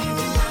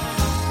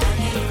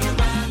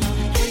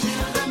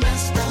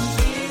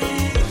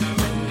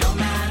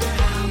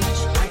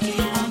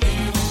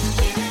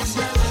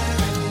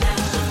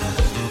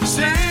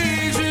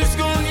 C'est juste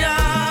qu'on y a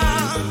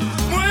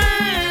moins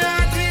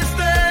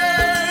attristé.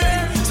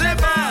 C'est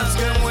parce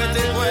que moi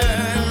t'es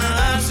bonne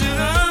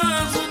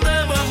assurance ou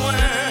t'es pas moi.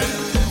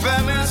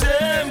 Fais mes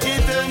j'aime qui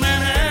te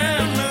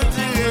mène dans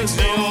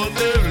direction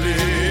de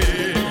blé.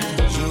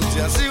 Je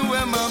tiens si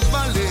ouais m'a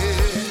parlé,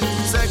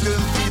 c'est que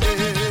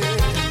l'idée.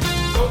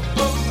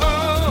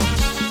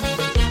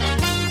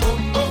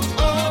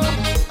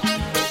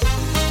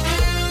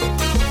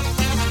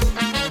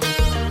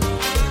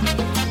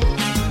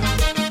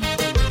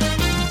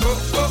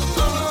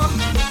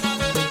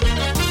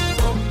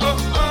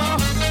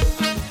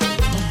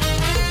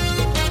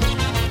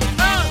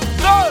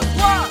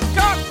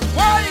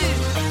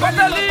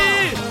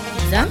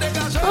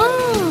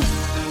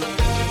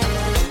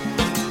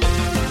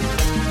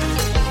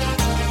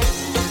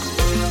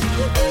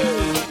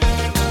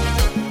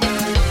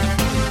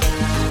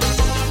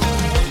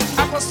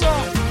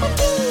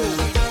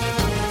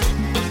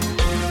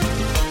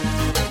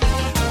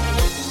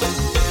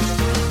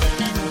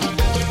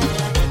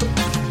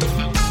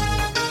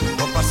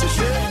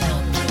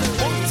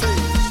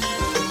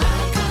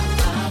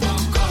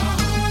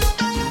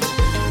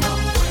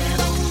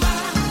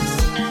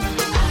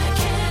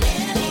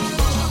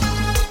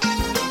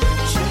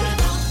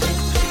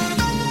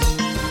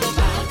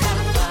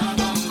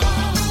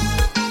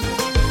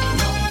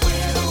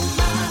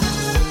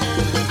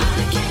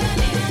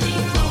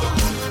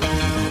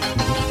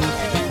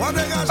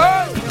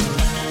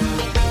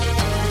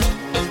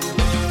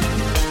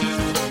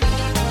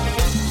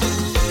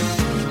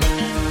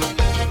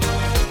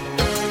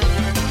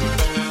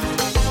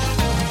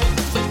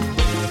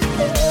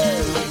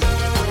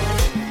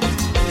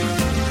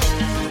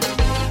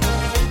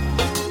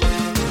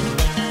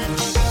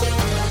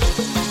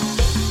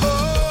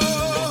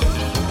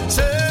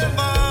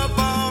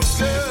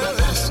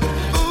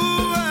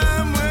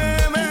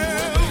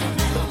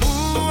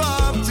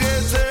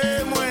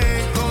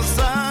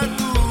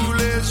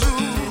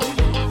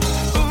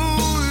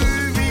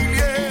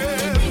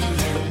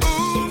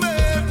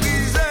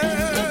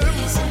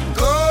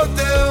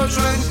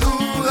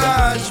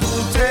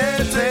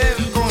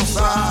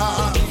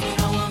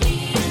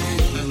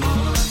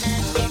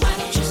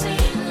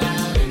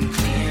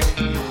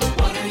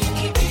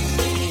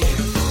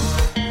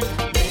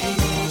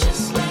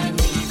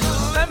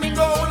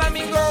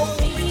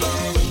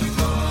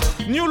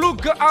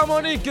 Funk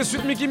Harmonique,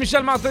 suite Mickey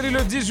Michel Martelly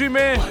le 18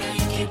 mai.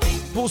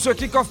 Pour ce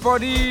kick-off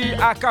party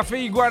à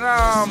Café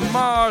Iguana,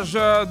 marge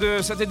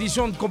de cette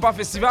édition de Compas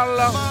Festival.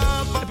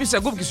 Et puis ces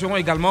groupes qui seront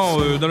également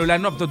dans le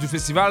line-up du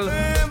festival.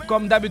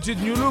 Comme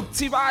d'habitude, New Look,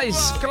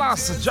 T-Vice,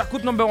 Class,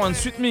 Jackut No. 1,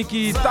 Suite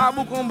Mickey,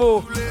 Tabou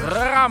Combo,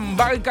 Ram,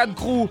 Barricade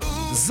Crew,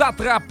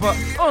 Zatrap,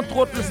 entre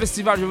autres le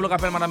festival, je vous le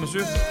rappelle madame,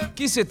 monsieur,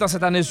 qui s'étend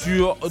cette année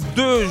sur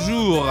 2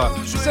 jours.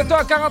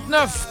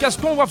 7h49, qu'est-ce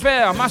qu'on va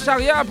faire?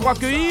 Macharia pour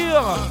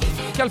accueillir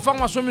quelle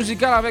formation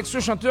musicale avec ce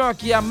chanteur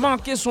qui a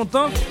manqué son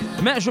temps,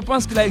 mais je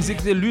pense qu'il a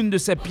exécuté l'une de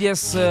ses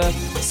pièces.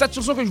 Cette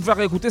chanson que je vous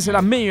ferai écouter, c'est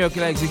la meilleure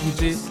qu'il a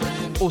exécutée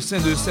au sein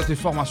de cette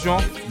formation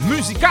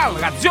musicale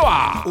radio.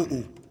 Oh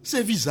oh,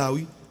 c'est Visa,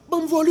 oui.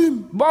 Bon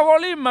volume. Bon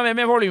volume,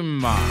 mais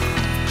volume.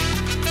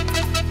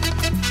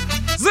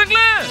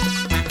 Zinglin.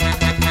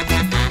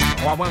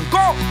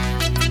 Wabanko.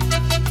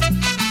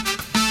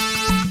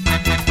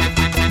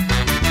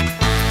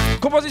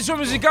 Composition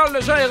musicale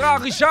de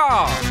Jean-Hérard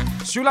Richard.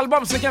 Sur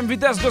l'album 5e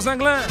vitesse de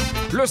Zinglin,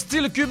 le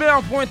style cubain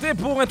emprunté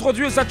pour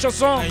introduire cette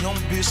chanson.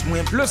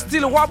 Le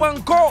style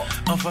Wabanko.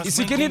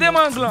 Ici Kenny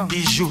Demanglan.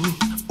 Bijou,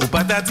 au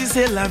patati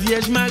c'est la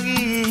Vierge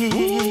Marie.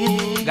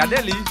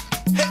 Regardez-les.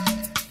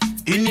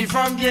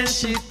 Uniforme bien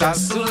chita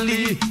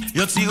souli.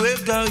 Yon ti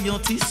regard, yon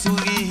ti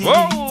souri.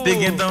 Oh. Te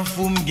gen tan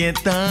fou, gen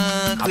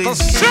tan crazy.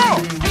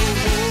 Attention.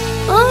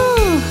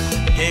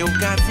 Et au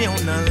quartier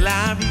on en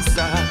la vie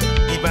ça.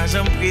 Il va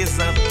jamais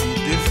présent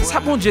deux fois. Ça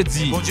bon Dieu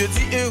dit. Bon Dieu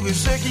dit heureux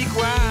ceux qui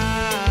croient.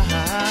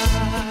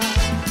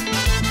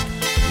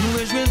 Nous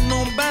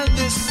rejoignons balle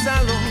de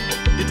salon.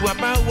 De toi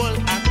parole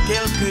à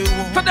quelques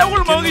mots. Fais des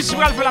roulements riches,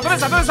 Bral, fais la.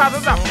 Attendez ça.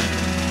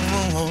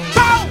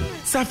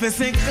 Ça fait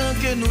 5 ans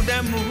que nous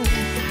d'amour.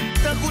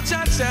 Tant coup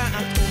tcha-tcha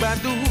à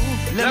Troubadou.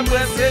 L'aime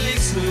brasser les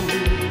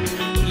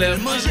sous.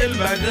 L'aime manger le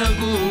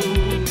bagangou.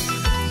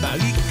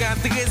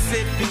 Barricade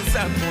dressée,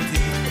 pizza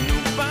montée.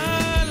 Nous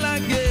pas la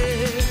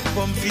guerre.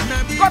 Comme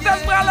finabi. Quand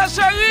est-ce que la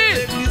chérie?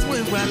 L'église moi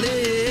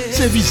voilée.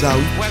 C'est Visa,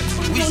 oui.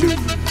 Oui,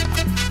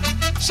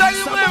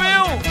 Chérie,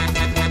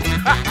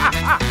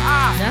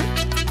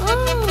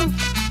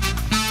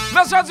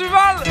 Monsieur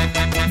Duval.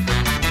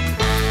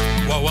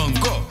 Wow,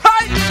 encore.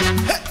 Hey!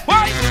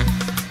 Ouais!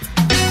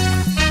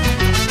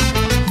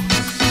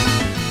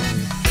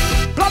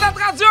 Planète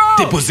Radio!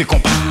 Déposé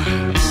compas.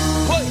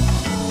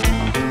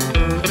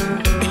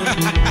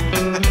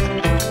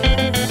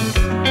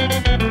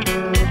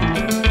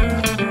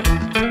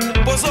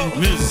 Bozo,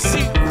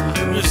 musique.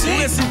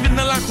 Musique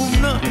dans la cour,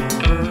 non?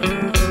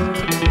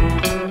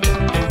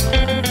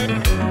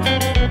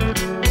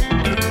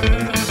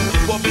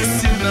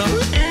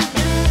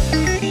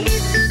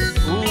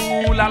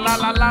 Ouh la la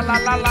la la la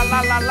la la la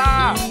la la.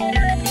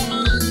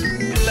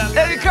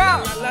 Erika!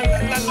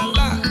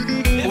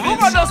 Vous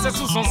va danser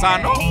sous son ça,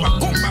 non?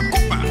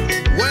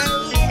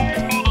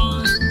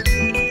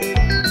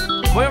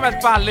 Vous m'avez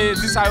parlé,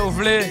 dit ça, vous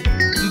voulez.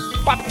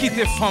 Pas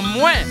quitter femme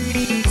moins.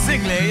 C'est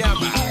clair,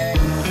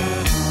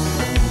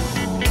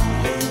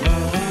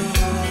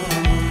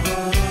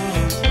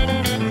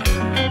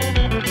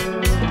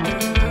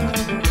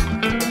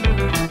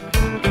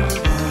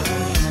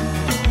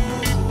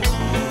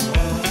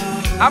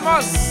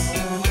 Amos,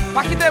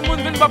 pas quitter moun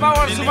vin papa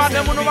ou souvent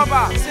des moun ou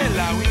papa. c'est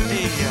là où il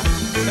est.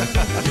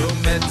 Yo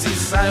metti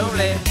ça yo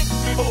vle.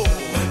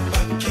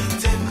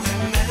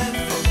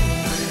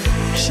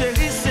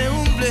 Chérie, c'est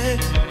un blé.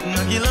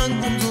 Nan ki langue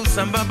pour tout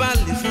ça m'a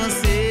parlé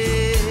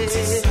français.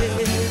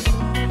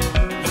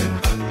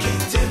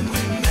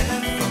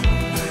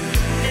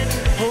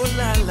 Oh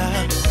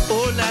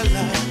là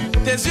là,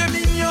 tes yeux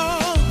mignons,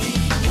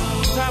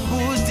 ta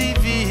bouche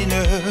divine.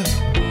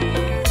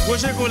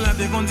 Roger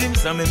Colade qu'on dit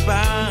ça mais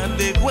pas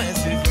des coins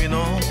c'est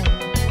non.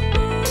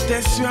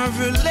 Tes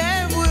suaves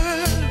lèvres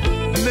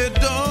me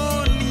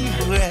donnent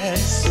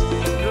l'ivresse.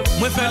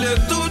 Moi fais le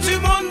tour du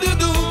monde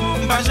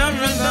doudou, pas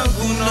jamais dans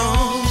vous non.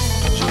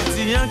 Je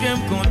dis rien qu'elle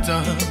me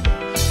content,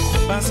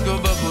 parce que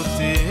bon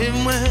côté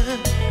moi,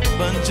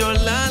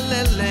 banjola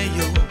lele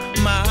yo,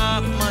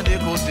 maman de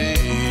côté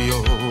yo.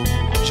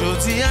 Je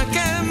dis rien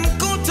qu'elle me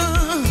content,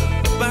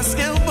 parce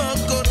que bon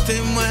côté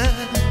moi.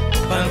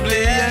 Ban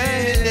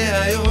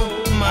pleye yo,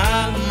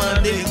 maman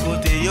de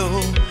côté yo,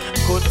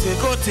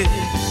 côté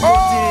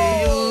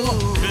yo.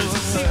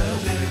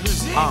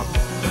 Ah.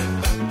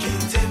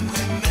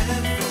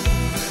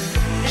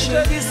 Je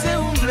dis c'est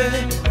un blé,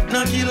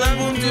 nan ki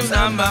langue on dit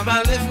ça m'a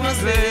parlé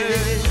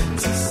français,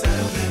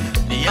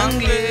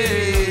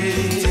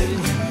 anglais.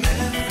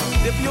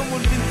 Depuis on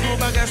monte vite pour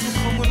bagage pour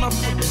prendre ma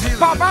faute.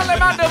 Papa le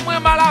mal de moi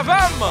mal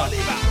avant.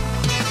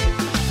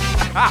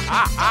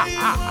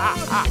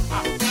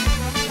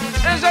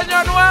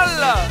 Ingénieur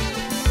Noël.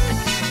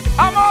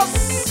 Amos.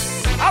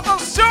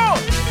 Attention.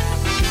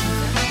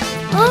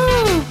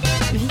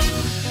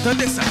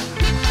 Tendez ça.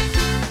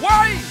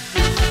 Why?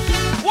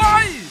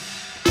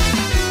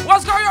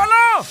 What's going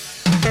on?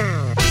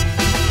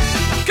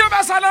 Que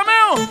va ça la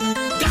main?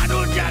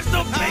 Gado jazz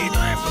no play no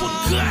foot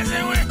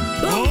crazy ouais.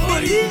 Oh,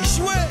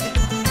 jouer.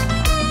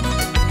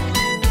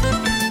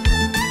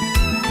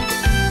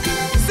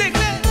 C'est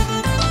clair.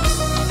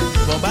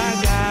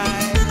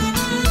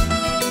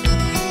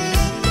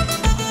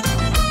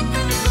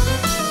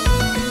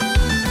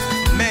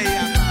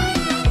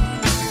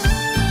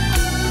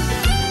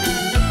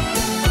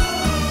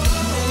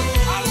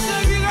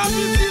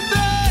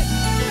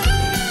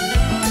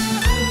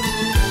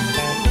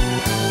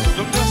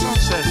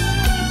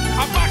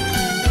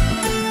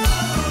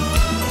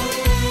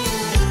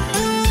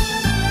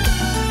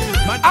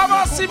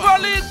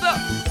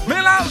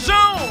 mais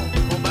l'argent,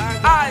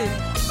 aïe.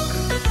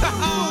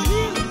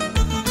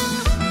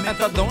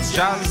 Méthode dans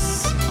jazz.